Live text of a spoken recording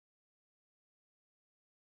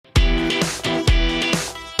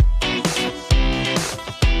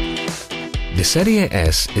The Serie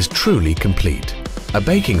S is truly complete. A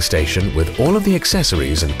baking station with all of the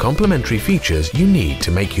accessories and complementary features you need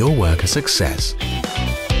to make your work a success.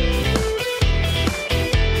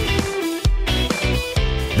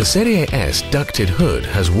 The Serie S ducted hood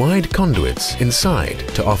has wide conduits inside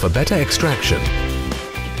to offer better extraction,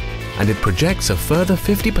 and it projects a further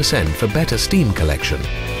 50% for better steam collection.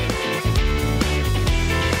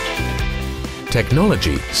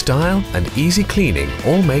 Technology, style and easy cleaning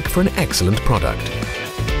all make for an excellent product.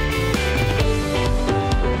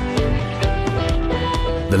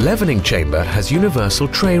 The leavening chamber has universal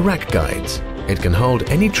tray rack guides. It can hold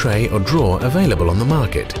any tray or drawer available on the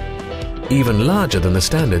market, even larger than the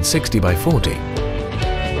standard 60 by 40.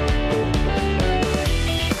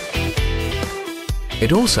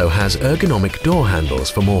 It also has ergonomic door handles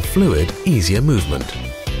for more fluid, easier movement.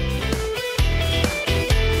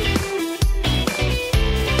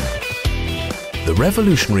 The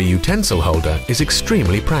revolutionary utensil holder is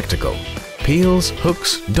extremely practical. Peels,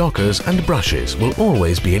 hooks, dockers and brushes will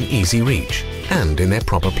always be in easy reach and in their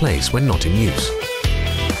proper place when not in use.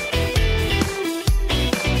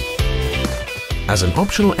 As an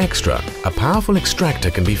optional extra, a powerful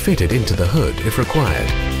extractor can be fitted into the hood if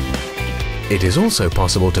required. It is also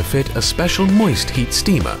possible to fit a special moist heat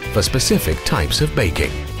steamer for specific types of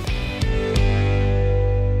baking.